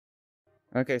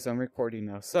Okay, so I'm recording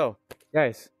now. So,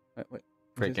 guys, what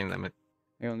Breaking limit.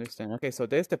 I understand. Okay, so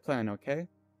there's the plan, okay?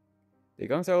 The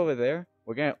guns are over there.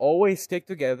 We're gonna always stick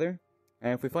together,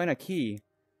 and if we find a key,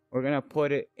 we're gonna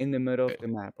put it in the middle of the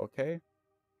map, okay?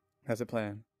 That's the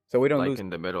plan. So we don't Like lose. in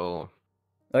the middle.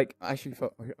 Like, actually,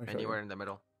 Anywhere in the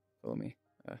middle. Follow me.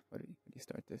 How do you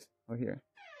start this? Oh, here.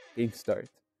 Game start.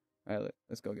 Alright,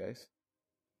 let's go, guys.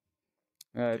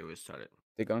 Okay, we started.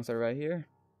 The guns are right here.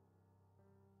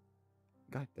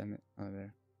 God damn it. Oh,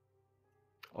 there.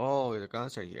 Oh, the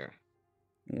guns are here.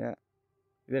 Yeah.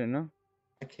 You didn't know?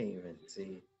 I can't even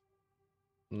see.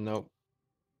 Nope.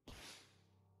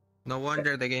 No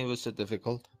wonder the game was so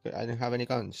difficult. I didn't have any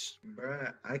guns.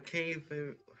 Bruh, I can't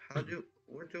even.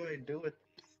 What do I do with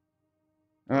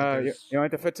this? You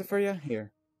want to fix it for you?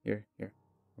 Here.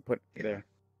 I'll put it there.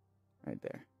 Right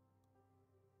there.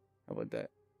 How about that?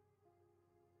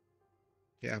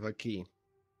 You have a key.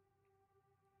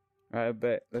 I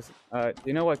bet. Do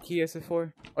you know what key is it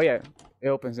for? Oh yeah, it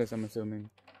opens this. I'm assuming.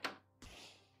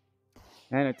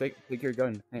 Anna, take your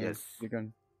gun. Hannah, Yes. your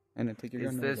gun. Anna, take your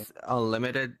gun. Is this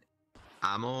unlimited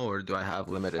ammo or do I have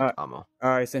limited ammo?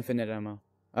 Alright, it's infinite ammo.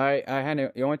 Alright,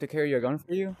 Hannah, you want to carry your gun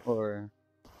for you or?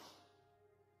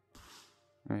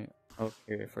 Alright, I'll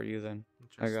carry it for you then.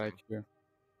 I got you.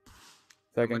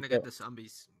 So I'm gonna get the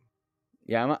zombies.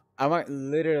 Yeah, I'm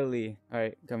literally.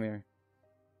 Alright, come here.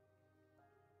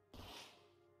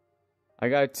 I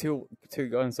got two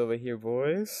guns over here,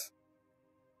 boys.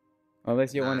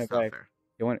 Unless you want it back.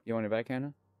 You want it back,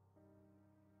 Hannah?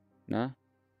 Nah.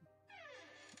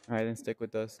 Alright, then stick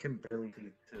with us. Can barely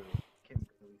see too. Can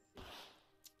barely see.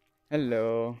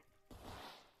 Hello.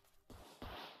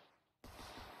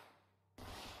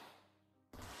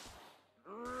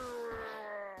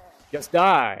 Just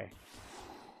die.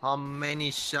 How many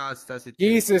shots does it take?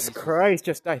 Jesus Christ,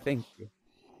 just die, thank you.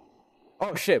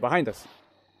 Oh shit, behind us.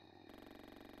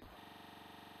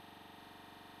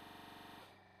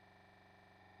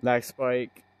 Lag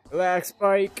spike. Lag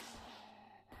spike.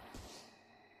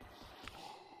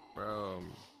 Bro.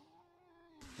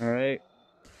 Alright.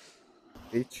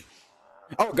 Beach.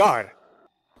 Oh god!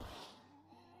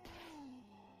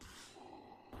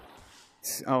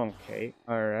 Okay,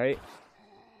 alright.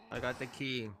 I got the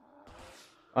key.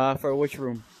 For which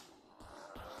room?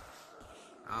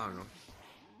 I don't know.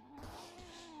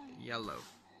 Yellow.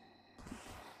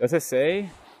 Does it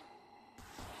say?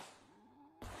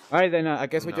 Alright then, I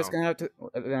guess we're just gonna have to.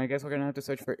 Then I guess we're gonna have to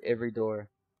search for every door.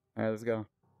 Alright, let's go.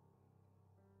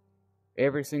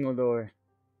 Every single door.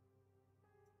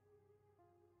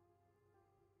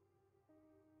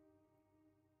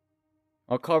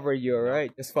 I'll cover you,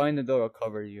 alright? Just find the door, I'll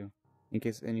cover you. In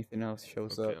case anything else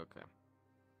shows up. Okay.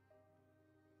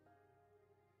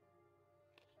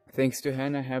 Thanks to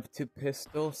Hannah, I have 2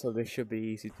 pistols, so this should be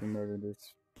easy to murder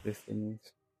this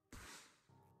thingies.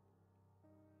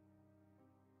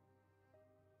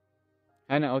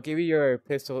 Hannah, I'll give you your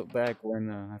pistol back when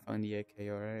I find the AK,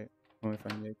 alright? When we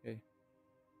find the AK.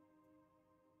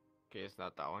 Okay, it's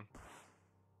not that one.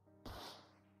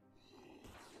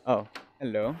 Oh,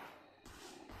 hello.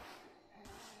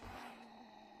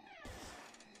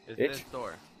 Is this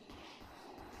door?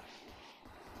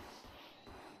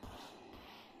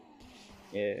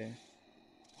 Yeah.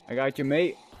 I got you,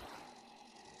 mate.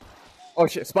 Oh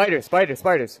shit, spiders!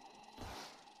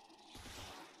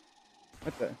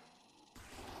 What the?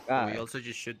 We also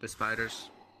just shoot the spiders.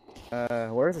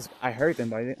 Where is this? I heard them,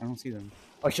 but I don't see them.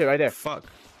 Oh shit, right there. Fuck.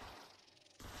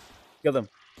 Kill them.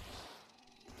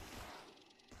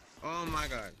 Oh my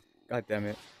god. God damn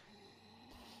it.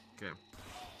 Okay.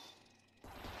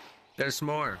 There's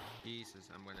more. Jesus,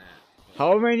 I'm gonna...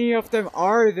 How many of them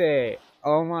are they?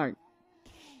 Oh my.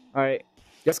 Alright.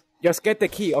 Just get the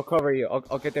key. I'll cover you.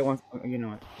 I'll get the one. You know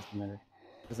what?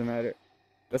 Doesn't matter.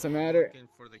 Looking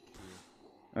for the key.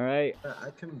 Alright.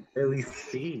 I can barely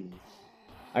see.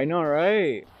 I know,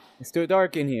 right? It's too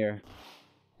dark in here.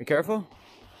 Be careful.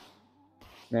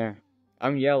 There.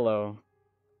 I'm yellow.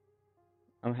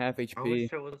 I'm half HP. I wish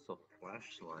there was a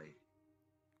flashlight.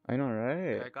 I know,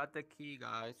 right? Okay, I got the key,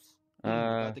 guys. I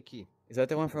got the key. Is that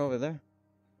the one from over there?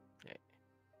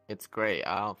 It's great.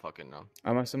 I don't fucking know.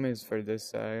 I'm assuming it's for this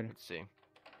side. Let's see.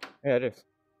 Yeah, it is.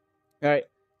 Alright.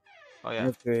 Oh yeah.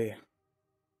 Let's see.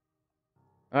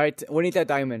 Alright, we need that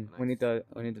diamond. Nice. We need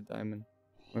the diamond.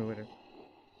 Wait, wait.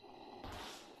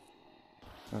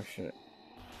 Oh shit.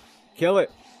 Kill it!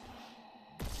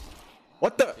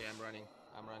 What the? Yeah, I'm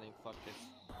running. Fuck this.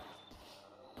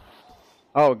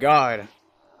 Oh god.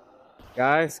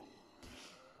 Guys.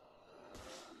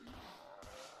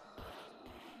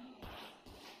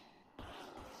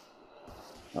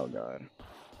 Oh god.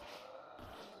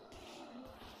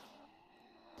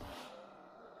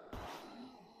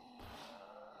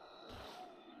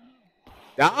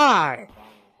 Die!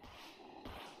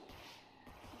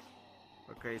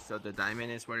 Okay, so the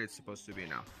diamond is where it's supposed to be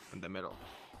now, in the middle.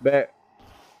 Bet.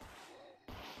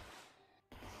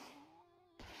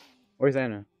 Where's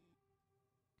Anna?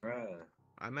 Bruh.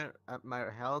 I'm at my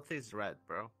health is red,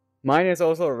 bro. Mine is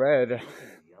also red. Yours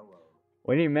is yellow.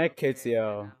 We need med kits, Okay,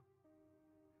 yo. Anna.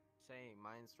 Same,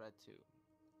 mine's red too.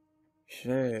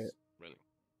 Shit.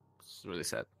 It's really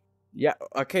sad. Yeah.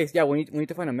 Okay. Yeah. We need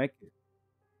to find a med kit.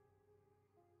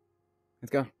 Let's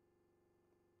go.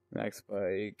 Max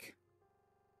spike.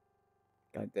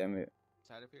 God damn it.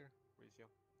 Side of here? Mauricio?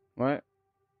 What?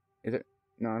 Is it?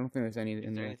 No, I don't think there's any Is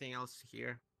in there there. anything else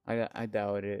here? I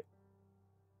doubt it.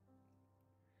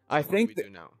 I What do think we that do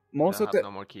now? most I of have the.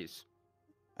 no more keys.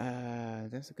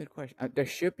 That's a good question. There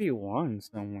should be one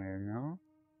somewhere, no?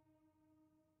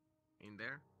 In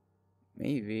there?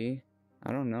 Maybe.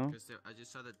 I don't know. Because I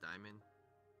just saw the diamond.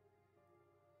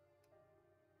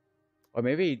 Or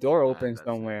maybe a door Nah, opens that's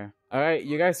it. somewhere. Alright,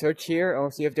 you guys search here.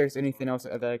 I'll see if there's anything else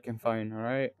that I can find,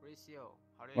 alright? Mauricio,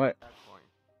 how do I What? get that coin?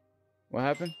 What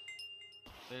happened?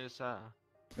 There's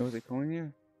There was a coin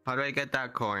here? How do I get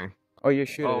that coin? Oh, you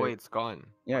shoot Oh at wait, it. it's gone.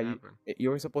 Yeah, What you, happened? you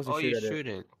were supposed to Oh, shoot you at it. shoot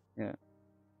it. Yeah.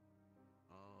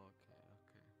 Oh,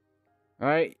 okay.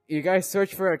 Alright, you guys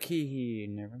search for a key.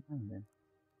 Never mind then.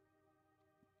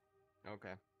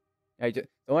 Okay.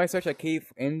 Don't I search a key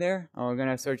in there? I'm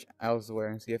gonna search elsewhere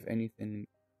and see if anything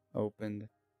opened.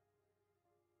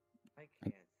 I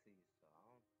can't see,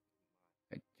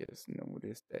 so I just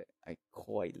noticed that I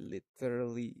quite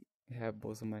literally have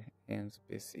both of my hands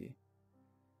busy.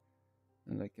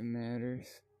 And like it matters.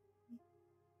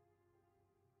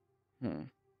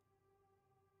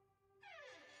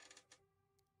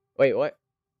 Wait, what?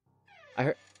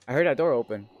 I heard that door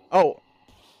open. Oh!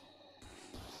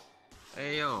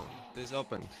 Hey yo, this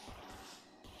opened.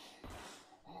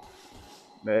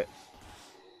 Bet.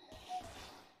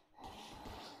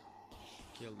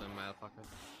 Kill them, motherfucker.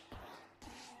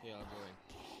 Yeah, I'll go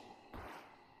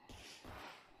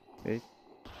in. Wait.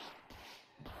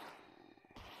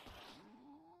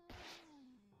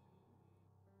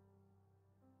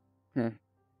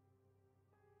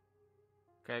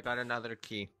 Okay, I got another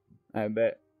key. I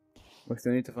bet. We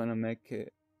still need to find a med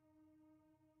kit.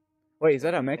 Wait, is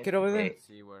that a med kit over there? Let's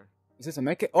see where. Is this a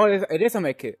med kit? Oh, it is a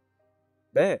med kit.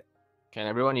 Bet. Can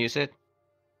everyone use it?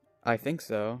 I think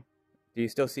so. Do you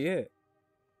still see it?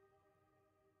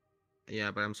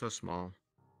 Yeah, but I'm so small.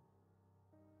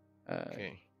 Okay.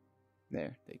 Okay.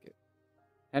 There, take it.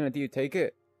 Hannah, do you take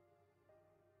it?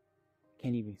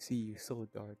 Can't even see you, so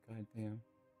dark. Goddamn.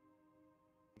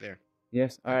 There.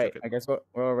 Yes. All I right. took it. I guess we're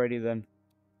all ready then.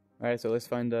 All right. So let's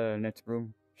find the next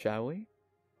room, shall we?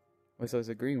 Oh, so it's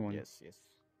a green one. Yes, yes.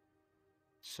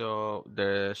 So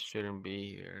there shouldn't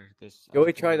be here. This. Can I we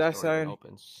think try this that door side? even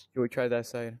opens. Should we try that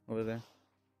side over there?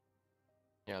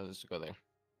 Yeah, let's go there.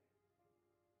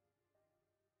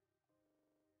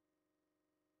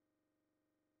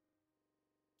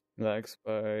 Lag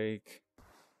spike.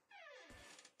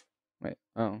 Wait.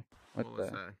 Oh. What was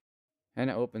the? that?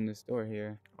 Hannah opened this door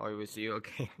here. Oh, it was you.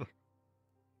 Okay.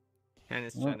 And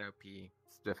it's What? trying to pee.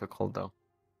 It's difficult though.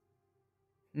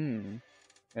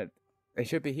 It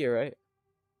should be here, right?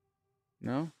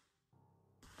 No?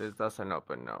 This doesn't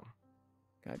open. No.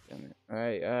 God damn it. All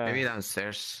right. Maybe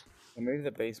downstairs. Maybe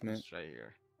the basement. Let's try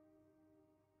here.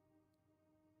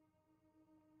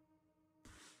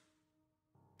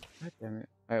 God damn it.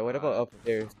 Alright, what about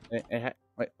upstairs? Wait,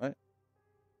 what?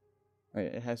 Wait,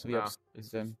 it has to be No, upstairs it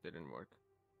just then. didn't work.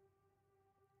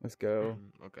 Let's go.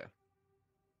 Okay.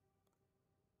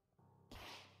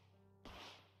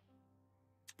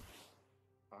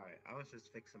 alright, I was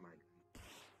just fixing my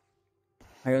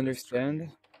I understand.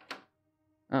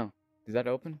 Oh, is that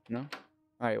open? No?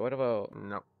 Alright, what about...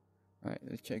 No. Alright,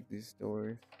 let's check these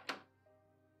doors.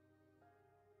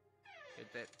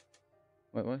 It did.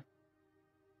 Wait, what?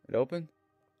 It opened?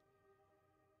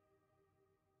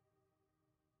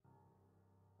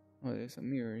 Oh, there's a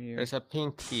mirror here. There's a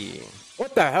pink key.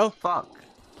 What the hell? Fuck.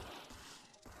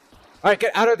 Alright,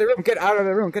 get out of the room! Get out of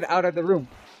the room! Get out of the room!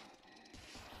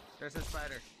 There's a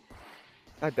spider.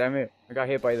 God damn it. I got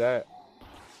hit by that.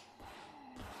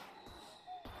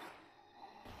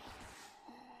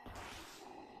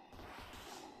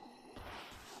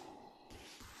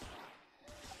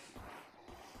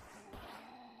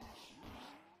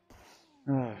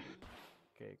 Ah,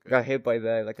 Okay, good. got hit by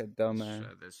that like a Let's dumbass.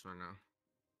 try this one now.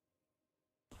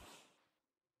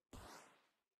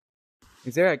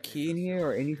 Is there a key in here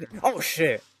or anything? Oh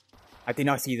shit! I did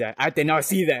not see that. I did not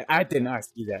see that. I did not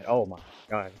see that. Oh my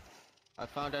god. I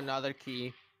found another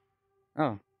key.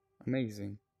 Oh,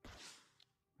 amazing.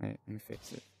 Alright, let me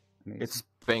fix it. Amazing. It's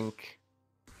pink.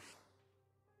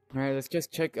 Alright, let's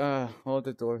just check all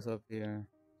the doors up here.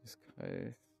 Just cause.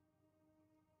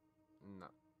 No,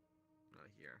 not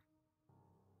here.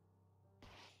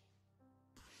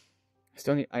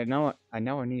 Still need. I know I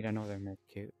need another med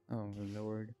kit. Oh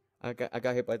lord. I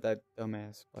got hit by that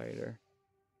dumbass spider.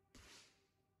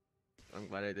 I'm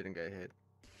glad I didn't get hit.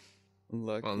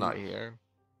 Lucky. Well, not here.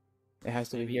 It has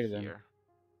to Maybe be here then. here.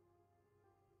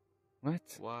 What?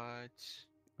 What?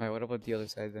 Alright, what about the other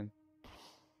side then?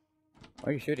 Why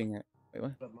are you shooting it? Wait,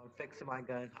 what? I'm fixing my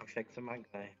gun. I'm fixing my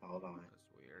gun. Hold on.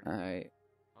 That's weird. Alright.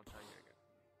 I'll try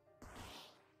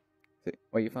here again.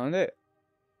 Wait, you found it?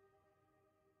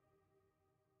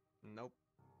 Nope,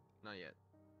 not yet.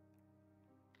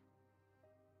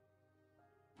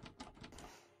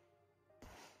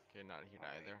 Okay, not here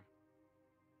either.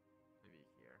 Maybe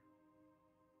here.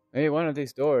 Maybe one of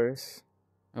these doors.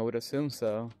 I would assume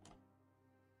so.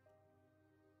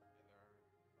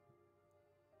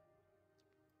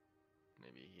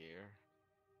 Maybe here.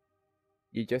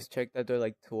 You just checked that door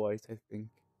like twice, I think.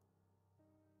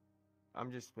 I'm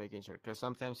just making sure, because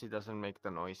sometimes it doesn't make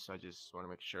the noise, so I just want to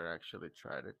make sure I actually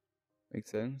tried it.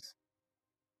 Makes sense.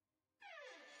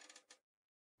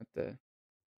 What the?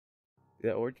 Did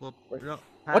that work? Well, What no,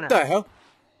 the hell?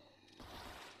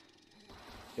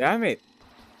 Damn it!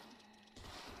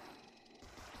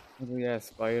 Oh yeah,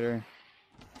 spider.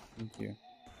 Thank you.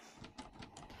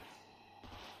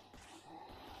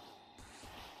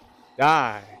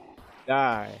 Die!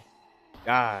 Die!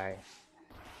 Die!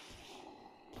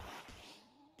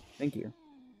 Thank you.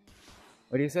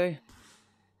 What do you say?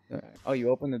 Oh, you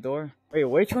opened the door? Wait,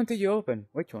 which one did you open?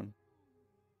 Which one?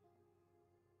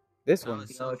 This one.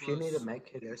 it's Yo, if you need a close. med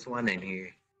kit, there's one in here.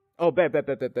 Oh, bet.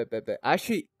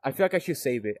 Actually, I feel like I should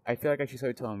save it. I feel like I should save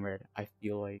it till I'm red. I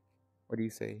feel like. What do you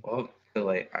say? Well, too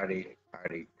late. I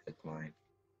already took mine.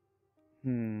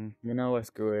 You know what?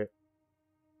 Screw it.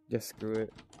 Just screw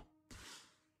it.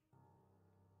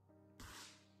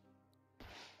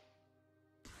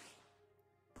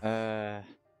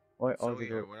 What So other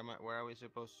weird. door? Where are we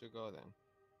supposed to go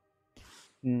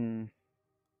then?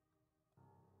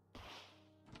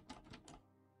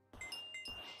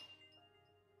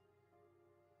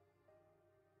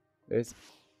 There's.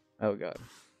 Oh god.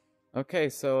 Okay,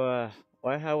 so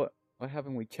why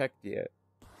haven't we checked yet?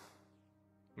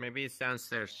 Maybe it's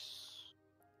downstairs.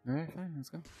 All right, fine, let's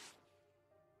go.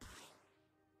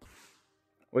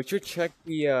 We should check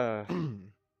the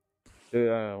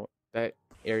that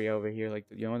area over here, like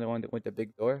the one with the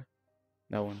big door.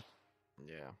 That one.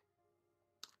 Yeah.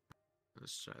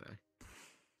 Let's try that.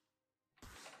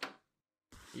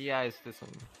 Yeah, it's this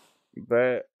one.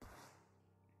 But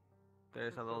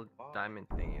There's a little diamond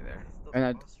thingy there.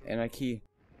 and a key.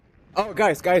 Oh,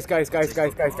 guys.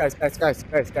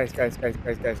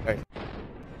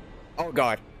 Oh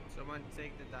god. Someone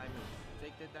take the diamond.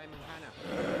 Take the diamond, Hannah.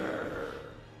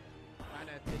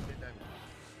 Hannah, take the diamond.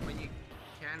 When you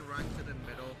can, run to the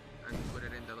middle and put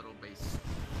it in the little base.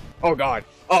 Oh god.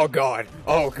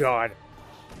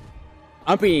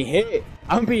 I'm being hit.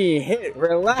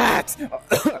 Relax.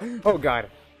 Oh god.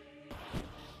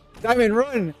 Diamond,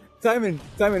 run. Simon,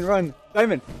 run.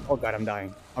 Diamond. Oh god, I'm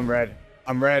dying. I'm red.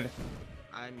 I'm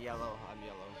yellow.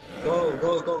 Go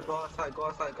outside. Go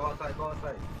outside.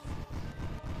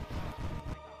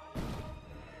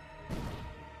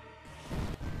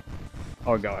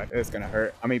 Oh god, it's gonna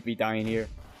hurt. I may be dying here.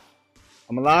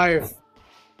 I'm alive.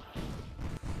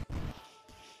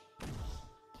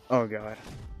 Oh god.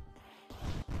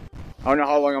 I don't know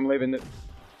how long I'm living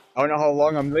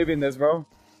this. Bro.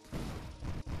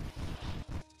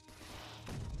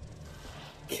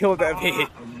 Kill that bitch.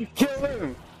 Kill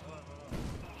him.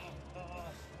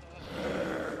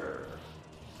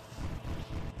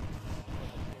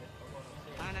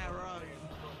 Hannah, run.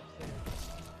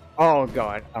 Oh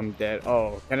god, I'm dead.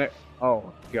 Oh, can I?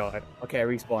 Oh god. Okay, I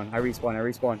respawn. I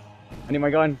need my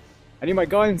gun. I need my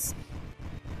guns.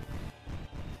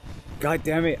 God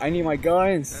damn it! I need my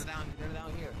guns. They're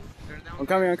down here. I'm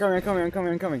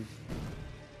coming.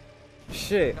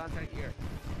 Shit. Guns right here.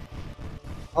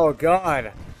 Oh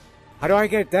god. How do I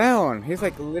get down? He's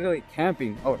like literally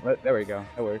camping. Oh, there we go.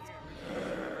 That works.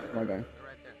 Oh my god. They're right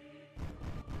there.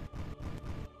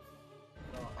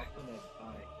 No, I'm gonna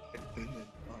die.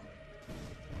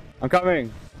 I'm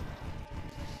coming.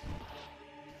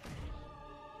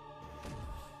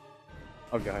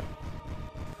 Oh god.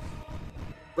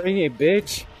 Bring it,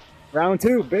 bitch. Round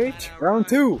 2, bitch. Round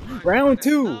 2. Round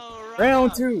 2.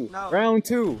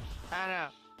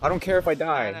 Hannah. I don't care if I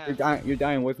die. You're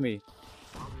dying with me.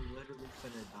 I'm literally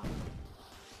finna die.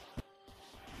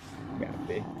 Yeah,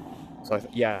 bitch. So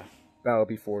yeah, that'll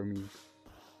be for me.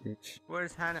 Bitch.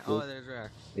 Where's Hannah? Oh, there's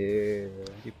her. Yeah.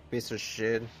 You piece of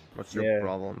shit. What's your Yeah.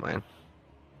 problem, man?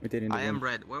 We didn't. I am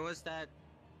red. Where was that?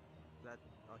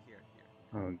 Oh, here.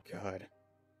 Oh god,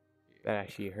 Here. that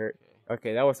actually hurt. Okay.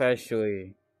 Okay, that was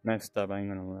actually messed up. I ain't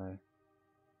gonna lie.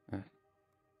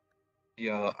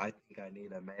 Yo, I think I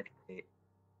need a med kit.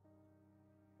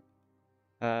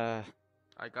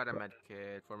 I got a med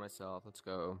kit for myself. Let's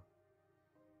go.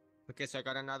 Okay, so I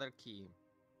got another key.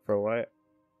 For what?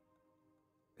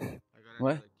 I got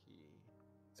What? another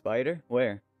key. Spider?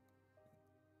 Where?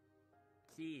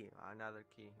 Key. Another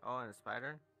key. Oh, and a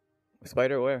spider?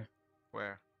 Spider where?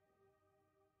 Where?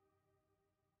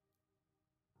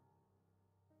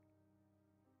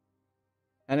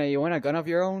 Anna, you want a gun of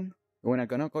your own? You want a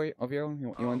gun of your own?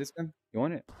 You want this gun? You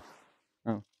want it?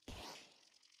 Oh.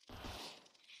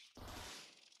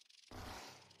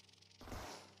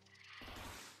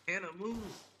 Hannah, move.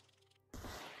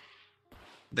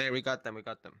 There, we got them.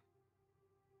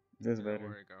 This is Don't better.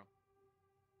 worry, girl.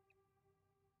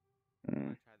 Mm,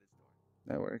 Try this door.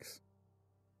 that works.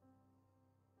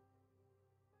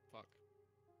 Fuck.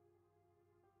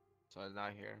 So it's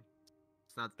not here.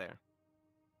 It's not there.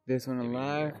 This one Maybe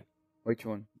alive? here. Which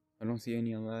one? I don't see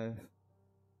any alive.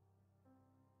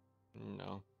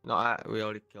 No. No, we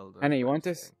already killed them. Anna, you want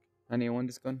this? Anna, you want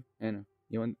this gun? Anna,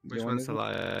 you want Which want one's this one?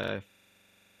 alive?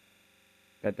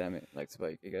 God damn it, like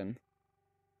Spike again.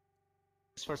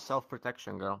 It's for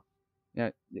self-protection, girl. Yeah,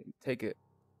 take it.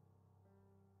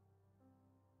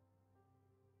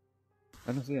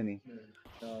 I don't see any.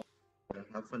 No,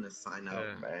 I'm gonna sign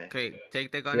out, man. Okay,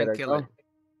 take the gun You and gotta kill go? it.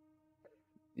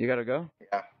 You gotta go?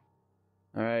 Yeah,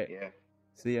 Alright, yeah.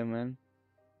 see ya, man.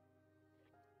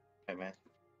 Hey, man.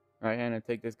 Alright, Hannah,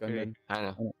 take this gun Okay, then.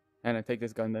 Hannah. Hannah, take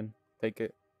this gun then. Take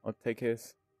it. I'll take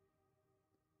his.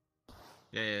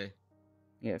 Yeah.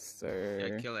 Yes, sir.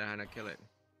 Yeah, kill it, Hannah, kill it.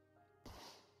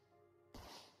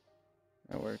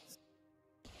 That works.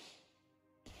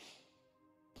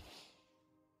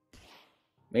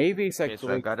 Maybe it's like Okay,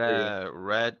 so I got a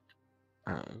red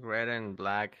and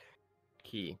black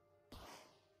key.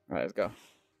 Alright, let's go.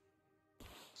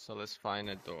 So let's find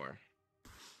a door.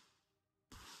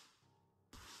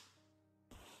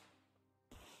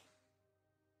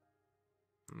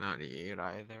 Not here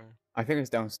either. I think it's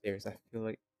downstairs. I feel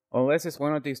like unless it's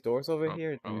one of these doors over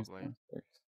here, then it's Probably. downstairs.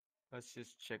 Let's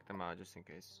just check them out just in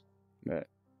case. But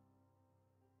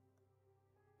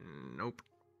Nope.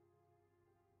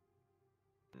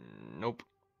 Nope.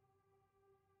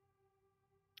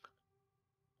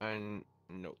 And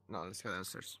nope. No, let's go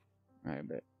downstairs. alright,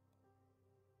 bet.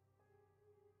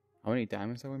 How many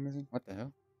diamonds are we missing? What the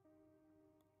hell?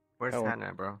 Where's Oh.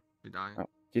 Hannah, bro? You dying? Oh,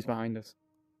 she's behind us.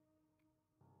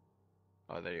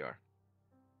 Oh, there you are.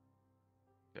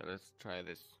 Okay, let's try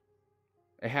this.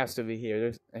 It has to be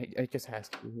here. It just has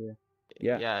to be here.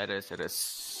 Yeah. Yeah, it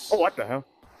is. Oh, what the hell?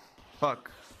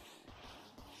 Fuck.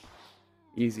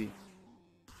 Easy.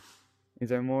 Is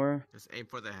there more? Just aim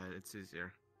for the head. It's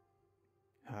easier.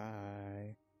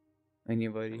 Hi.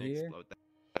 Anybody And here? explode that.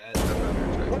 That's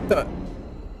another try. What the?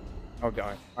 Oh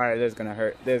god. Alright, this is gonna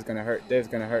hurt. This is gonna hurt. This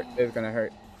is gonna hurt. This is gonna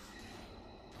hurt.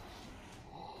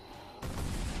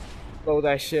 Blow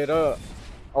that shit up.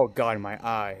 Oh god, my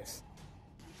eyes.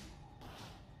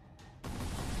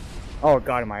 Oh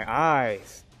god, my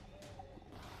eyes.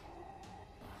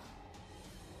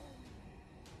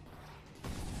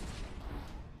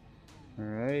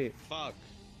 Alright. Fuck.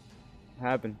 What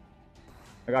happened?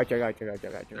 I got you.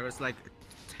 There was like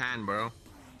 10, bro.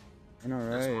 I know,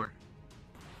 There's right? more.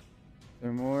 Is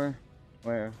there more?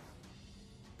 Where?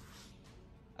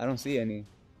 I don't see any.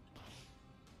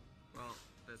 Well,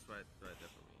 that's right there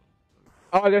for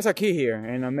me. Oh, there's a key here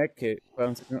and a med kit.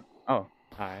 Oh,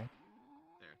 hi.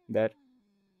 There. Dead.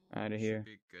 Out of here. Should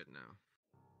be good now.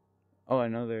 Oh,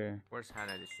 another. Where's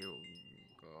Hannah? Did she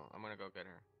go? I'm gonna go get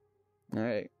her.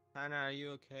 Alright. Hannah, are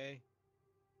you okay?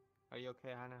 Are you okay,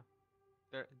 Hannah?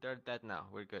 They're dead now.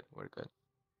 We're good. We're good.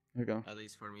 Here we go. At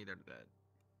least for me, they're dead.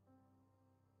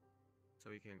 So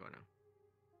we can go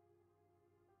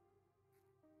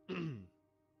now.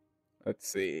 Let's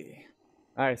see.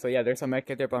 Alright, so yeah, there's a med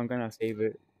kit there, but I'm gonna save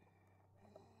it.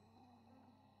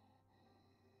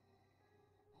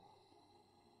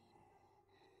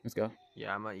 Let's go.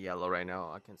 Yeah, I'm at yellow right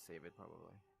now. I can save it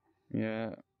probably.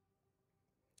 Yeah.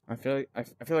 I feel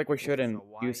like we shouldn't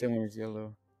So use it why- when it's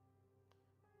yellow.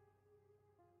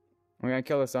 We're gonna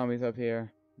kill the zombies up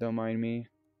here. Don't mind me.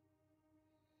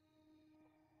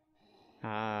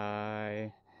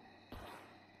 Hi.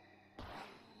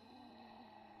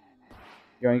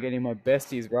 You ain't getting my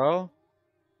besties, bro.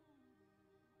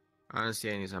 I don't see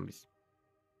any zombies.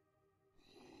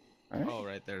 Alright. Oh,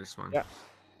 right there's one. Yeah.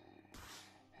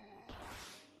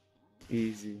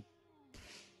 Easy.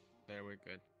 There, we're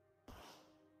good.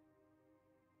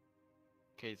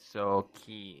 Okay, so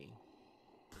key.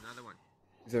 Another one.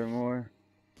 Is there more?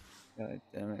 God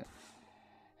damn it.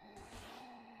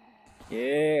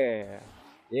 Yeah.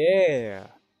 Yeah.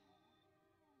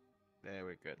 There,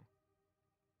 we're good.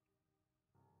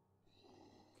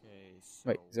 Okay, so.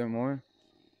 Wait, is there more?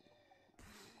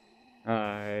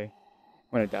 I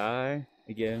wanna die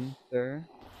again, sir.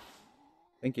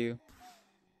 Thank you.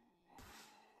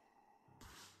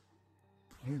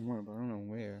 I hear more, but I don't know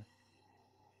where.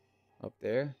 Up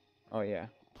there? Oh yeah.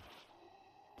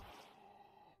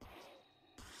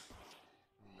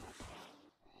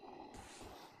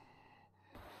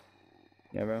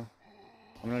 Yeah, bro.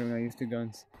 I'm not even gonna use two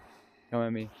guns. Come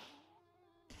at me.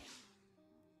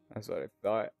 That's what I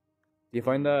thought. Do you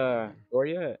find the door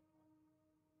yet?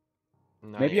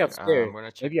 Not Maybe yet. upstairs. I'm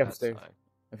gonna check Maybe that upstairs. side.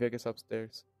 I feel like it's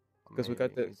upstairs. Because we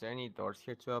got Maybe. the Is there any doors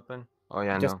here to open? Oh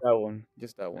yeah, just no. that one.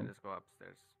 Just that Then one. let's go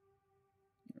upstairs.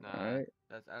 Nah, Alright.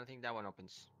 I don't think that one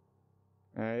opens.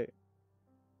 Alright.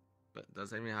 But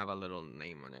doesn't even have a little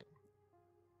name on it.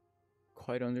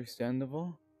 Quite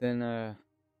understandable. Then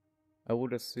I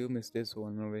would assume it's this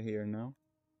one over here, no?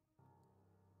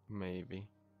 Maybe.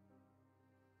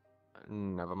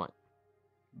 Never mind.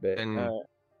 But Then huh?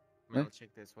 I'll check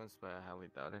this one, but I highly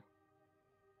doubt it.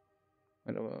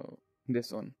 What about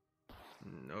this one?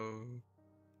 No.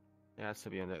 It has to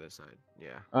be on the other side.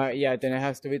 Yeah. Alright, yeah, then it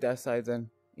has to be that side then.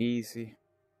 Easy.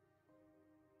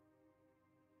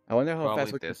 I wonder how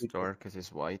fast Probably we can this beat door because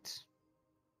it's white.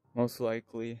 most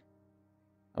likely.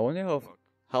 I wonder Look.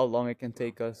 how long it can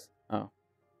take us. Oh,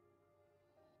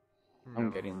 I'm Never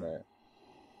getting mind. there.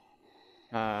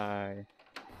 Hi.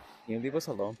 Can you leave us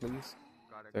alone, please?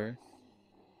 Got it, Sir? guys.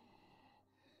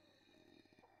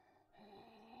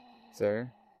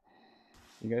 Sir?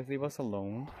 You guys leave us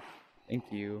alone? Thank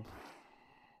you.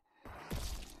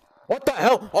 What the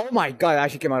hell? Oh my god, that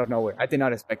actually came out of nowhere. I did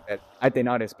not expect that. I did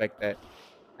not expect that.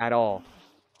 At all.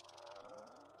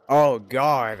 Oh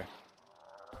god.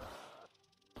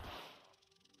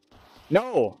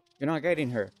 No! You're not getting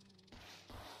her.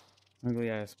 Ugly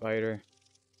ass spider.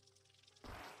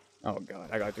 Oh god,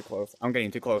 I got too close. I'm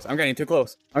getting too close. I'm getting too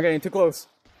close. I'm getting too close.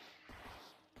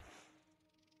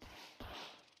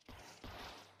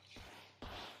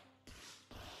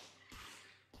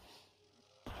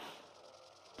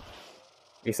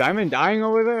 Is Simon dying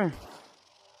over there?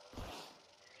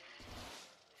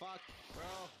 Fuck, bro,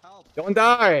 help. Don't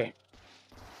die!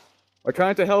 We're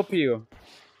trying to help you.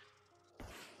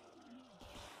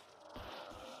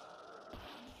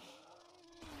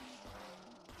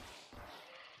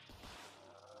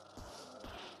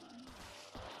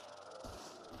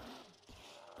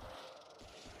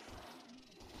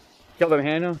 Kill him,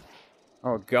 Hannah.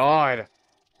 Oh god.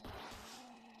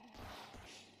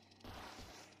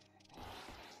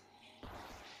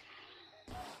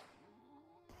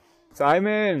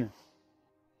 Simon!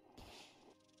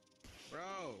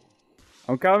 Bro,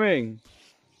 I'm coming.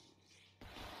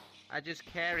 I just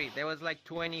carried. There was like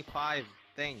 25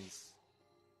 things.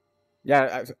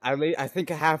 Yeah, I think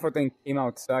half of them came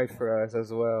outside for us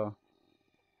as well.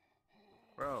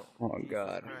 Bro. Oh Jesus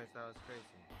god. Christ, that was crazy.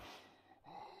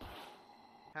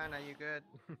 Hannah, you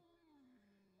good?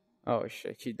 Oh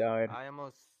shit, she died. I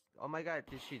almost. Oh my god,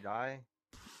 did she die?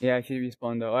 Yeah, she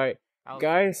respawned though. Alright, I'll-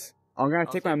 guys, I'm gonna I'll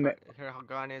take say my her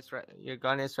gun is right. Your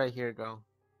gun is right here. Go.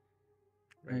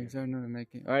 Right Is here. there another med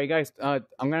kit? Alright guys, I'm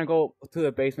gonna go to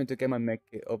the basement to get my med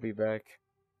kit. I'll be back.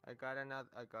 I got another.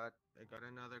 I got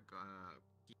another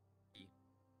key.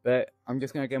 But I'm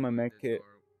just gonna get my Find med the kit. door.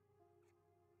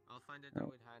 I'll find the door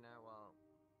Oh. with Hannah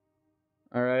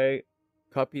while. Alright.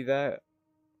 Copy that.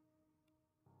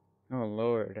 Oh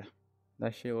lord.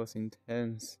 That shit was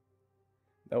intense.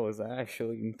 That was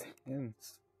actually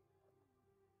intense.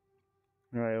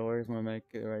 Alright, where's my med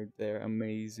kit? Right there.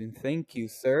 Amazing. Thank you,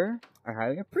 sir. I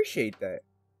highly appreciate that.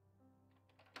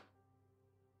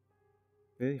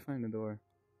 Did he find the door?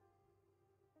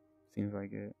 Seems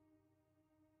like it.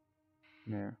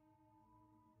 There.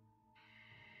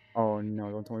 Oh no,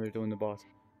 don't tell me they're doing the boss.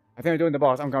 I think they're doing the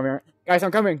boss. I'm coming. Guys,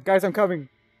 I'm coming. Guys, I'm coming.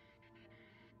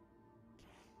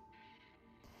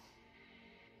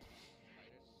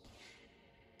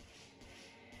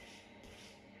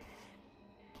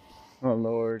 Oh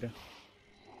lord.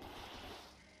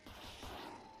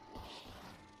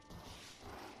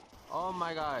 Oh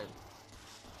my god.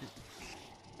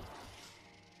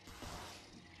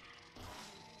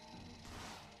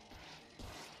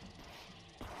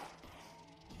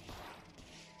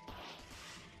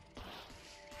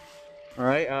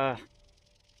 Alright,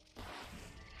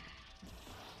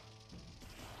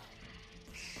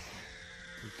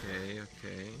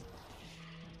 Okay.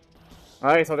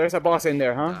 Alright, so there's a boss in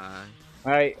there, huh?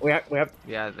 Alright, we have.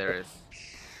 Yeah, there is.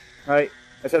 Alright,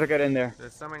 let's try to get in there.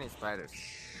 There's so many spiders.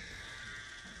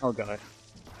 Oh god.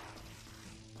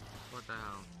 What the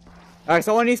hell? Alright,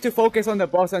 someone needs to focus on the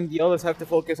boss and the others have to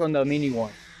focus on the mini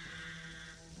one.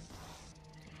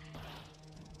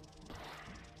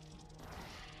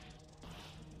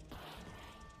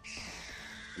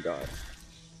 God.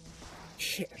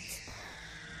 Shit.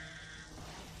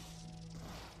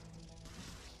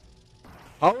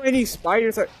 How many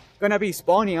spiders are gonna be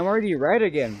spawning? I'm already red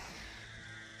again.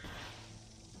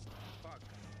 Fuck.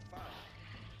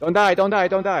 Don't die, don't die,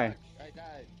 don't die. I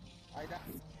died.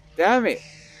 Damn it.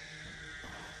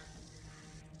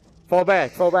 Fall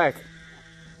back, fall back.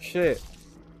 Shit.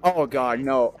 Oh god,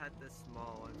 no. Had the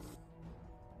small ones.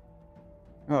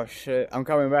 Oh shit. I'm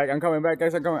coming back,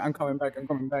 guys. I'm coming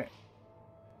back.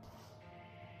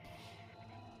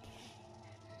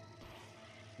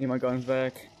 Need my guns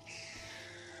back.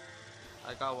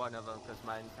 I got one of them because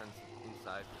mine turns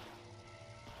inside.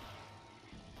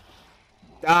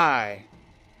 Die.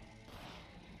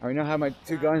 I already know have my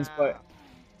two guns, but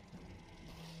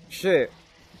shit.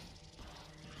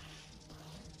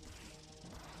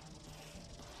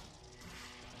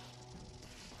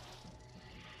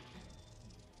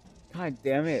 God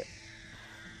damn it.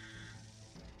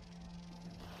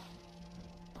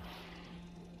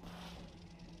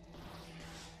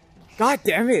 God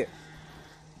damn it.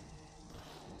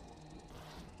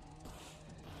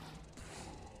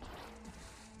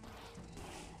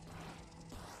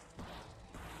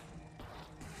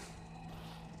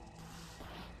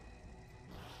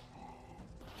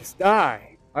 Just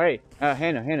die. Alright,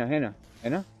 Hannah.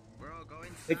 Bro, go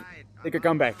inside. Take your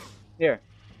gun back. Here.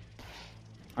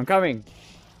 I'm coming.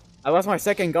 I lost my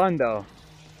second gun though.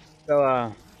 So,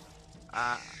 I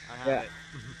have yeah. it.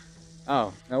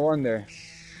 Oh, no wonder.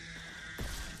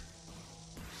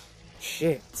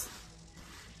 Shit.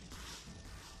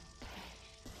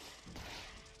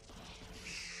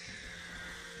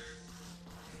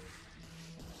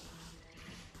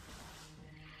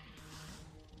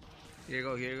 Here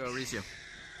you go, Rizio.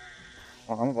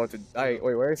 Oh, I'm about to die.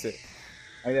 Wait, where is it?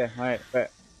 Right there. Alright,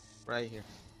 bet. Right here.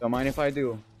 Don't mind if I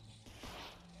do.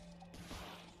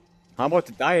 I'm about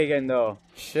to die again though.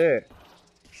 Shit.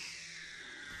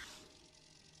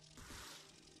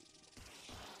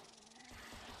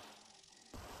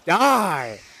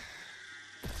 Die!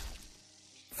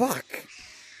 Fuck!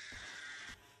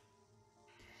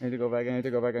 I need to go back.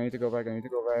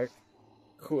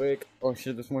 Quick. Oh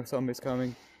shit, there's more zombies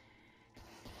coming.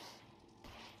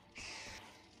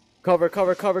 Cover!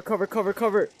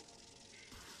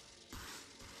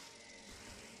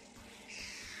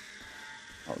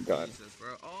 Oh god. Jesus,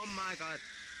 bro. Oh my god.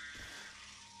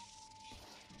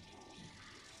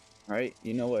 Alright,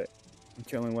 you know what? I'm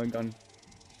killing one gun.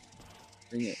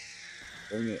 Bring it.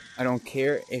 I don't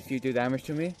care if you do damage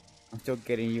to me. I'm still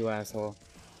getting you, asshole.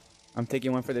 I'm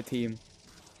taking one for the team.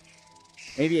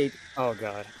 Maybe 8. Oh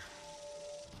god.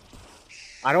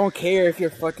 I don't care if you're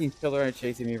fucking killer and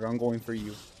chasing me, bro. I'm going for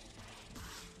you.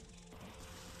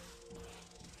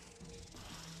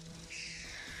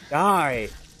 Die!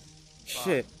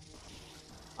 Shit.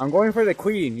 I'm going for the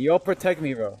queen. You all protect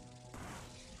me, bro.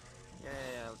 Yeah,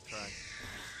 I'll try.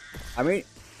 I mean...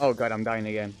 Oh god, I'm dying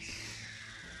again.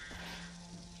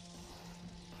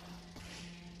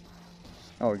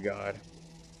 Oh god.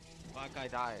 Fuck, I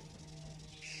died.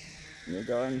 You're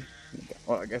gone.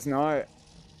 Well, I guess not.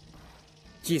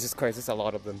 Jesus Christ, there's a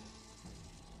lot of them.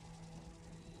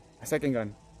 A second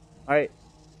gun. Alright.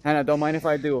 Hannah, don't mind if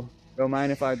I do. Don't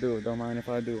mind if I do.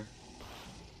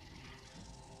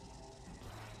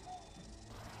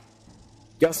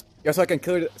 Just so I can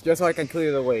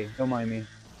clear the way. Don't mind me.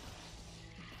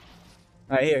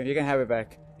 Alright, here, you can have it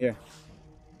back. Here.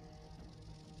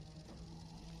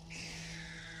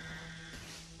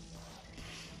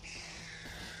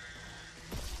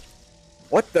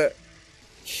 What the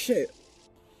shit?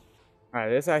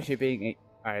 Alright, this actually being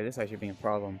a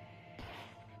problem.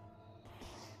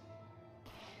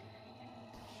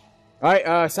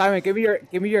 Alright, Simon, give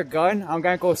me your gun. I'm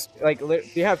gonna go do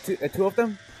you have two of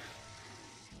them?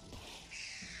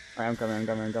 Alright, I'm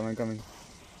coming.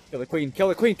 Kill the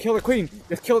queen.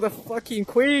 Just kill the fucking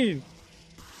queen.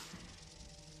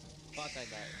 Fuck, I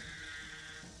died.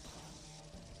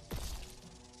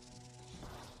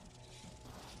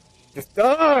 Just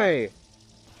die.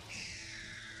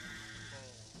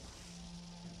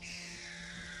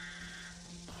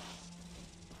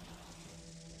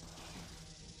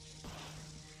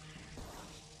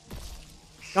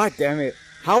 God damn it.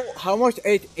 How much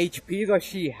HP does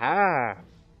she have?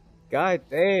 God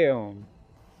damn.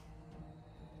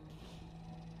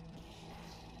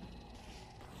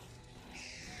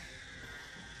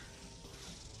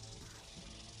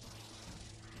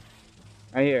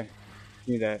 Right here.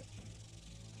 Give me that.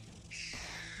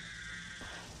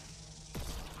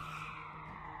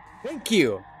 Thank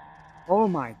you. Oh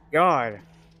my god.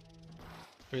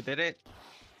 We did it.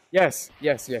 Yes,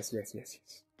 yes, yes, yes, yes,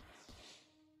 yes.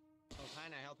 Help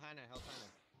Hannah, help Hannah, help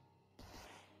Hannah.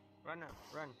 Run now,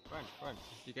 run, run, run.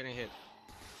 You're getting hit.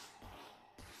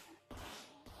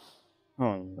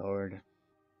 Oh lord.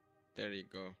 There you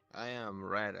go. I am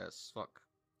red as fuck.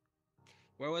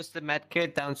 Where was the med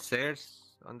kit? Downstairs?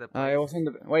 On the I plate? was in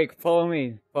the wait, follow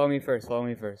me. Follow me first, follow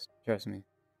me first. Trust me.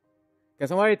 Can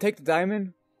somebody take the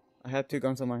diamond? I have 2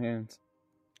 guns on my hands.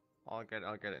 I'll get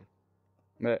it.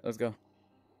 But let's go.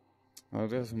 Oh,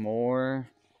 there's more.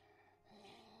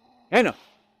 Hannah!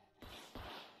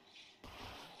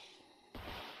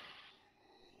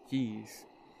 Jeez.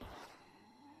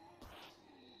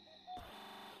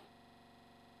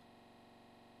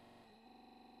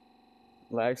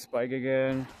 Lag spike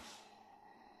again.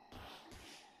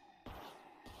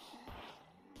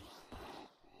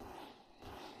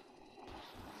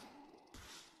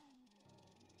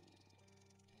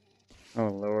 Oh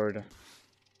lord.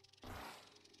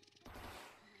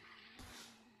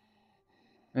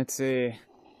 Let's see. Okay.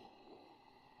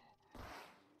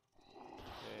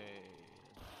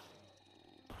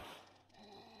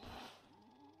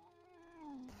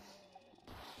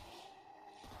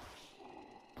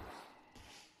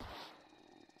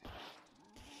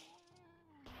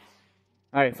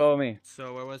 Alright, follow me.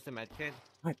 So where was the med kit?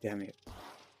 God damn it.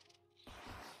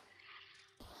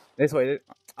 This way.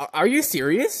 Are you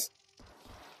serious?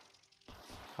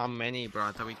 How many, bro?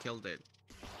 I thought we killed it.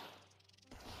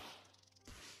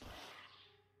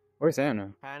 Where's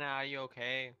Anna? Hannah, are you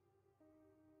okay?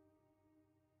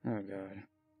 Oh god.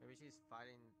 Maybe she's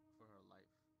fighting for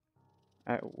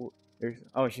her life. There's.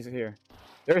 Oh, she's here.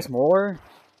 There's more.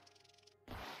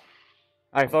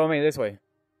 Alright, follow me this way. Oh,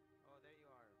 there you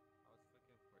are. I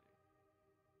was looking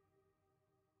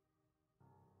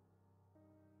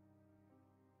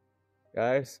for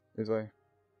you. Guys, this way. Okay,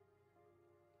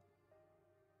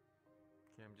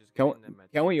 I'm just Can getting the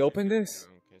med can we kit open check this? in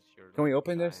case you're Can we like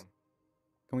open this? dying.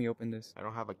 Can we open this? I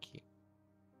don't have a key.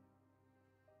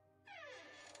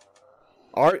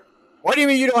 Art? What do you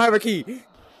mean you don't have a key?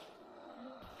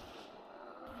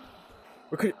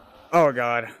 We could. Oh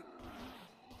god.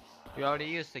 You already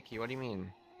used the key. What do you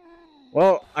mean?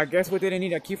 Well, I guess we didn't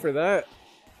need a key for that.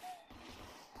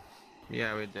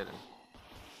 Yeah, we didn't.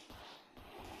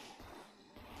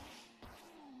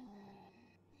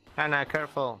 Hannah,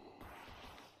 careful.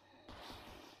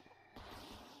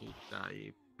 You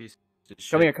die, piece of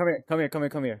shit. Come here, come here, come here, come here,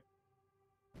 come here.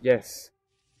 Yes.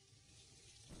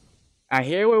 I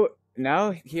hear what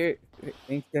now here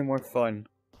things get more fun.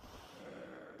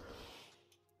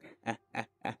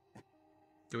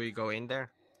 Do we go in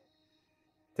there?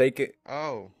 Take it.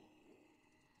 Oh.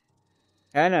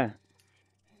 Anna.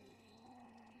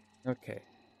 Okay.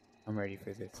 I'm ready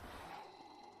for this.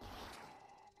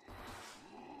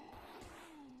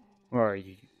 Where are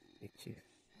you, bitches?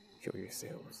 Show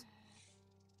yourselves.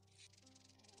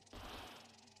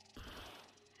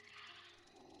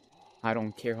 I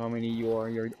don't care how many you are,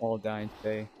 you're all dying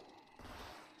today.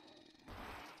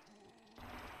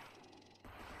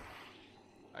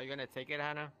 Are you gonna take it,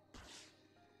 Hannah?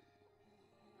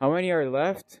 How many are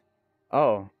left?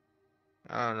 Oh.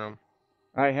 I don't know.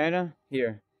 Alright, Hannah,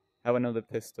 here. Have another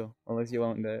pistol. Unless you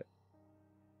want that.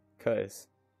 Cause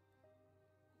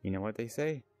you know what they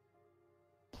say.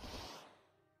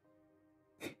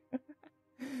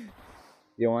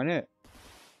 You want it?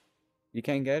 You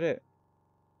can't get it.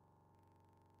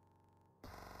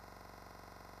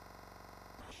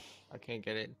 I can't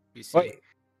get it. PC. Wait.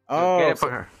 Oh, get it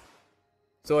for her.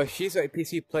 So if she's a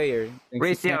PC player, then she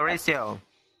Ratio, can't- ratio.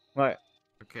 What?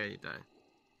 Okay, you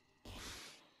die.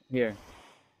 Here.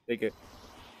 Take it.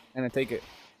 Anna, take it.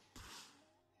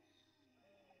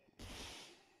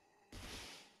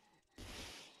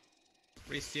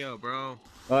 Ratio, bro.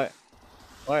 What?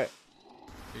 What?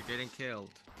 You're getting killed.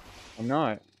 I'm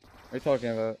not. What are you talking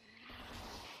about?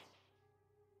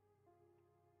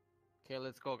 Okay,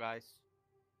 let's go, guys.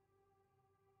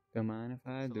 Don't mind if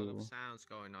I There's a lot do. of sounds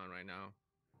going on right now.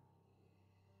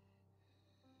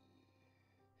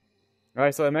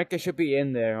 Alright, so Emeka should be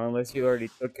in there, unless you already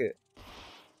took it.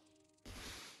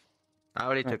 I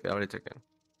already took it.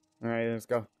 Alright, let's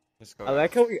go. Let's go. I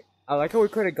like how we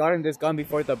could have gotten this gun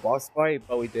before the boss fight,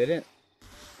 but we didn't.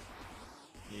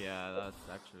 Yeah, that's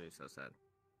actually so sad.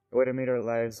 It would have made our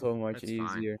lives so much It's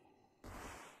fine. easier.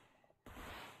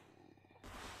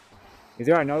 Is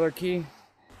there another key? Is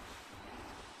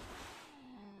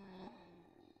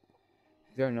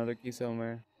there another key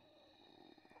somewhere?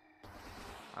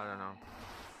 I don't know.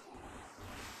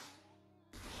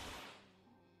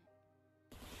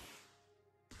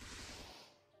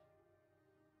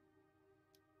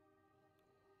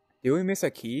 Did we miss a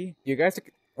key? Do you guys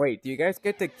wait? Do you guys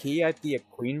get the key at the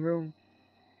queen room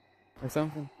or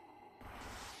something?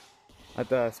 At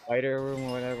the spider room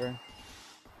or whatever.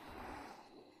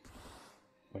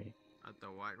 Wait, At the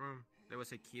white room, there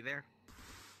was a key there.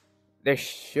 there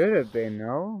should have been,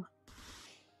 no?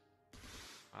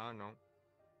 I don't know.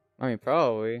 I mean,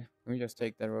 probably. Let me just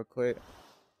take that real quick.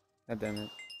 God damn it.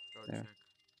 Go Yeah. check.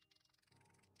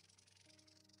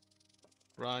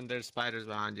 Run, there's spiders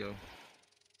behind you.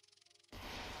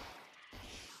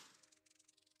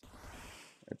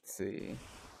 Let's see.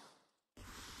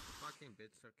 Fucking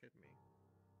bitch, so hit me.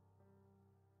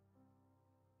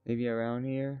 Maybe around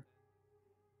here.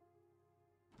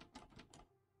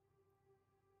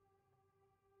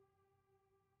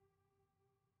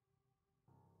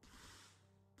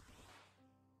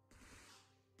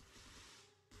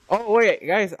 Oh wait,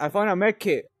 guys! I found a med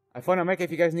kit. I found a med kit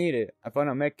if you guys need it. I found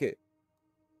a med kit.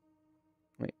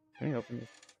 Wait, let me open this.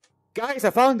 Guys, I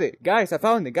found it! Guys, I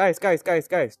found it! Guys! Guys! Guys!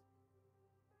 Guys!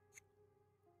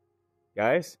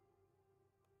 Guys!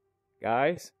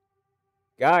 Guys!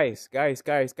 Guys! Guys!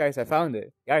 Guys! Guys! I found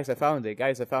it! Guys! I found it!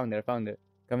 Guys! I found it! I found it!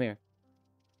 Come here.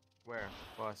 Where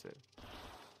was it?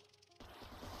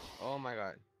 Oh my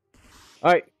god.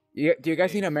 Alright, do you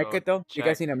guys Okay, need a med so kit though? Do you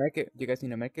guys check. need a med kit? Do you guys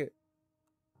need a med kit?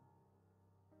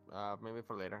 Maybe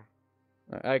for later.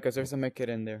 Alright, because there's a med kit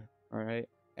in there. Alright.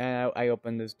 And I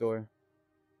opened this door.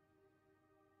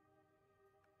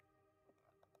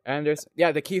 And there's,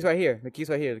 yeah, the key's right here. The key's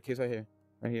right here. The key's right here.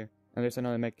 Right here. And there's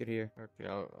another med kit here. Okay,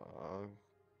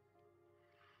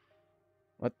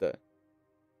 What the?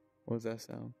 What was that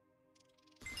sound?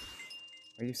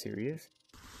 Are you serious?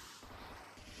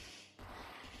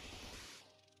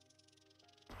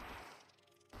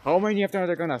 How many of them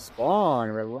are gonna spawn?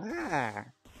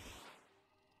 Relax.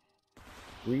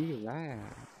 Relax.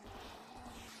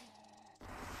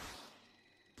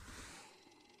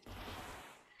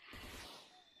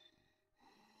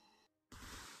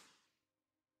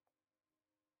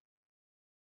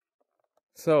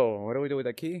 So, what do we do with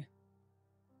the key?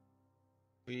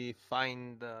 we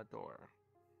find the door.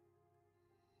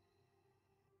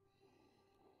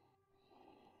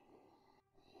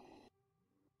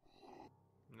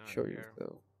 Not Show here.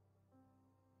 yourself.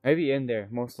 Maybe in there,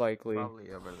 most likely.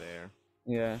 Probably over there.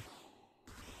 Yeah.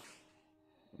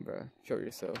 Bruh, show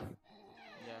yourself.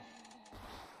 Yeah.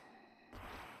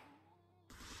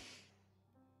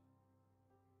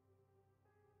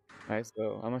 Alright,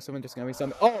 so I'm assuming there's gonna be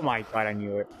something. Oh my god, I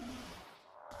knew it.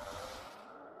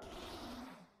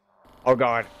 Oh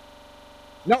god.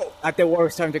 No! At the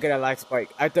worst time to get a lag spike.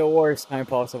 At the worst time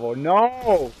possible.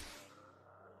 No!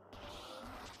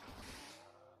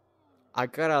 I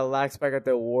got a lag spike at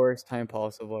the worst time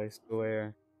possible, I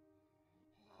swear.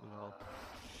 No.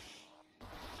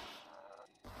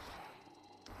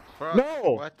 Fuck,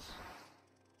 No! What?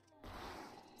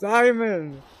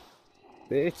 Diamond!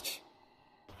 Bitch.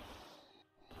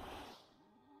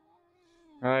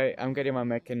 Alright, I'm getting my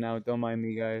mech in now. Don't mind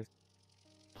me, guys.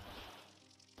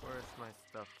 Where's my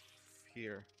stuff?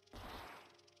 Here.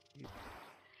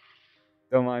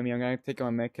 Don't mind me. I'm gonna take my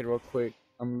mech kit real quick.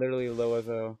 I'm literally low as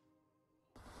hell.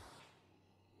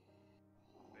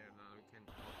 There, now we can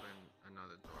open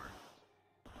another door.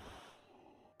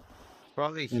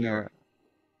 Probably You know here.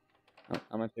 what?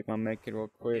 I'm gonna take my mech kit real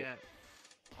quick. Yeah.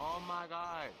 Oh my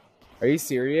god. Are you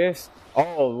serious?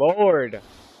 Oh lord!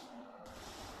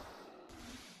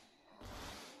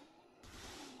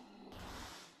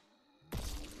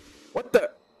 What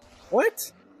the?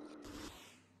 What?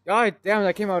 God damn,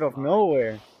 that came out of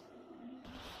nowhere.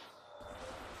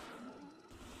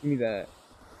 Give me that.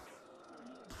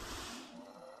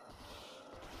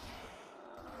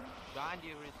 Behind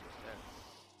you, Richard.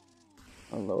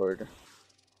 Oh lord.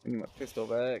 I need my pistol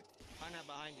back. Find out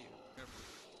behind you. Careful.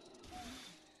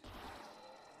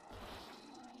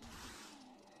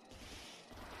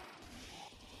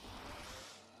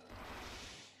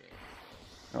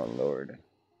 Oh lord.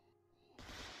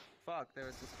 Fuck, there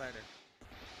was a spider.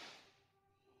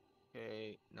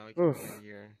 Okay, now we can Oof. go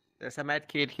here. There's a med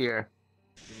kit here.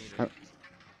 You need it.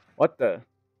 What the?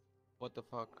 What the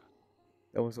fuck?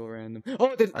 That was so random.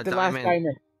 Oh, the last diamond.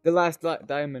 diamond. The last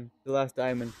diamond. The last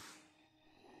diamond.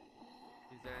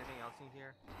 Is there anything else in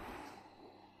here?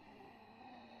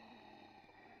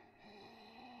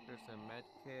 There's a med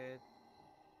kit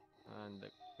and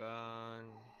a gun.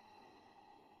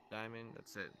 diamond.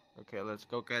 That's it. Okay, let's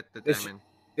go get the This diamond.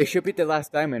 This should be the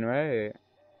last diamond, right?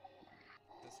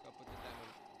 Let's go put the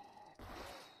diamond.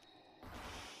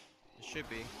 It should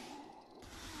be.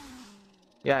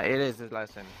 Yeah, it is the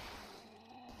last diamond.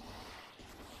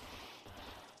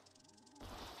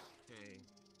 Okay.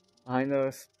 Behind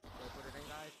us. Go put it in,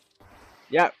 guys.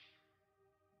 Yep.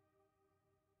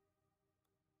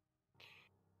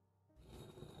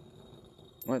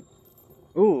 What?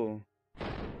 Ooh.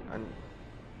 And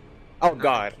Oh another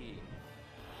God. key.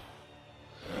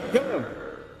 Kill him.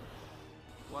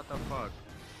 What the fuck?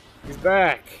 He's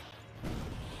back.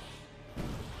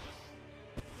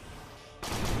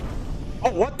 Oh,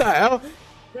 what the hell?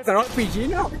 He has an RPG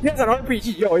now? He has an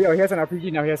RPG. Yo, he has an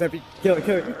RPG now. He has an RPG. Kill him,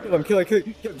 kill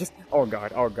him. Just. Oh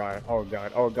God. Oh God. Oh my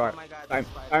God,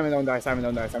 Simon don't die. Simon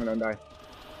don't die.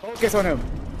 Focus on him.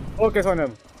 Focus on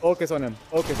him.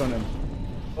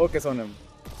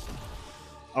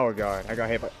 Oh God. I got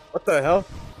hit by. What the hell?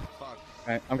 Fuck.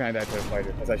 I'm gonna die to a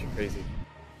spider. That's actually crazy.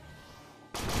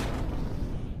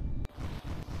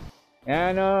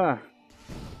 Anna!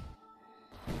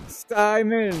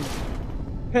 Simon!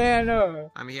 Hannah!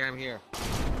 I'm here.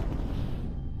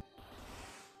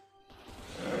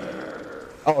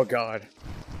 Oh God.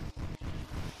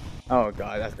 Oh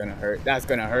God, that's gonna hurt. That's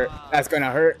gonna hurt.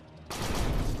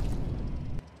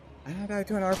 I died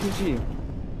to an RPG.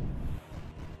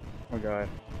 Oh God.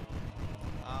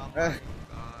 Oh my God,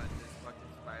 this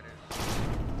fucking spider.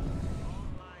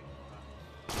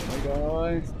 Oh my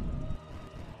God.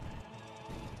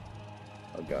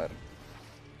 Oh God.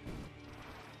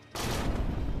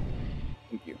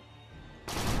 Thank you.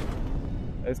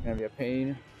 That's gonna be a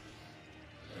pain.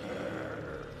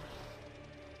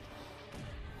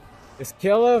 Just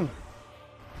kill him!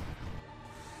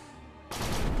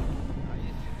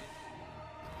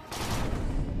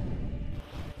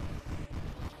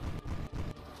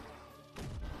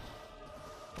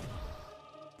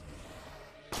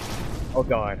 Oh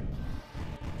God.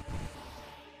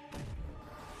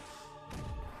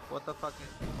 What the fuck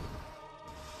is...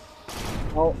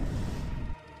 Oh.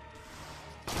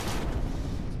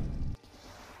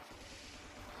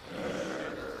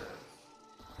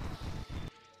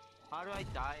 How do I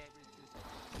die every 2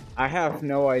 seconds? I have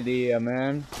no idea,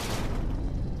 man.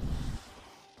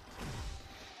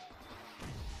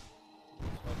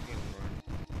 Fucking run.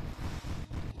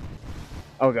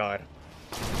 Oh God.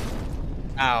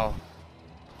 Ow.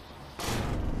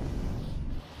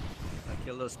 I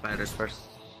kill those spiders first.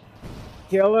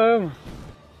 Kill him!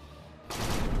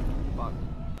 Fuck.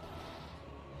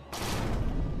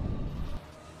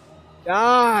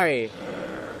 Die!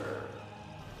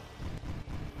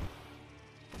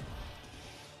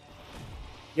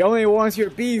 He only wants your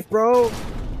beef, bro!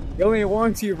 He only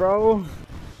wants you, bro!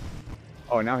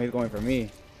 Oh, now he's going for me.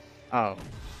 Oh.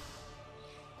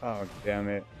 Oh, damn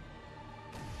it.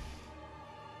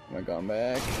 I'm gonna go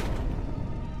back.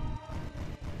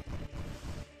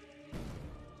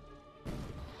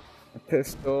 A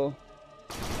pistol.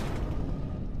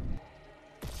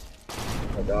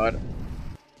 Oh God.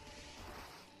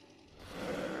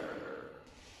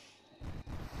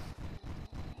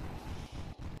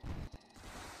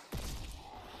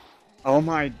 Oh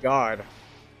my God.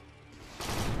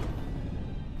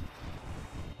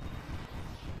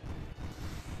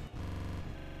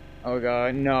 Oh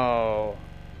God, no.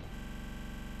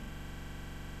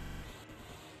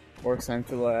 Works time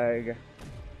to lag.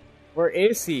 Where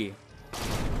is he?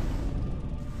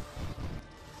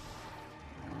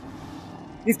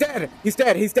 He's dead! He's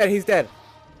dead! Hey,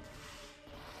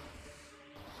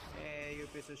 you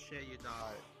piece of shit, you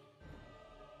died.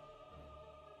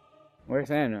 Where's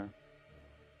Anna? I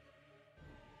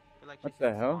feel like What she's the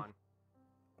in hell? spawn.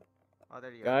 Oh,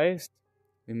 there you Guys,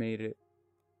 we made it.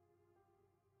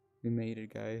 We made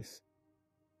it, guys.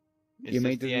 go. You Is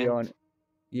made this it the the end? honor.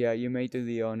 Yeah, you made it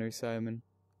the honor, Simon.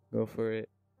 Go for it.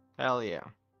 Hell yeah.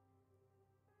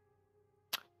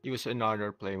 It was an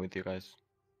honor playing with you guys.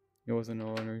 It was an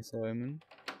honor, Simon.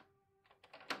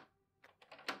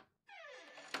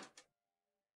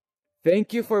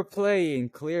 Thank you for playing.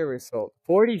 Clear result.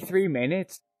 43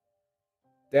 minutes.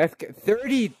 Death.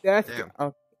 30 death. Damn.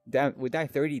 Oh, damn. We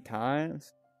died 30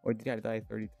 times, or did I die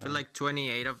 30 I feel times? like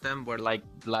 28 of them were like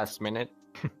last minute.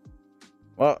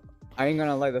 Well, I ain't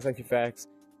gonna lie. That's actually facts.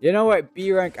 You know what?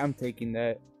 B rank. I'm taking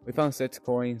that. We found 6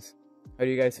 coins. How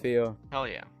do you guys feel? Hell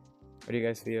yeah. How do you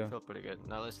guys feel? Feel pretty good.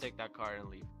 Now let's take that car and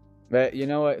leave. But you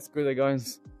know what? Screw the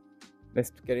guns.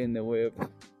 Let's get in the whip.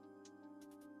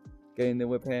 Get in the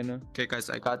whip, Hannah. Okay, guys,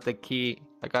 I got the key.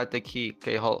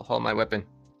 Okay, hold my weapon.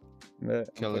 But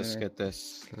Okay, let's get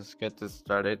this. Let's get this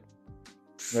started.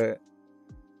 But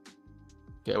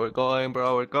Okay, we're going,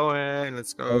 bro. We're going.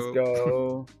 Let's go. Let's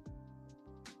go.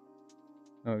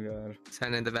 Oh god.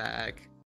 Send in the bag.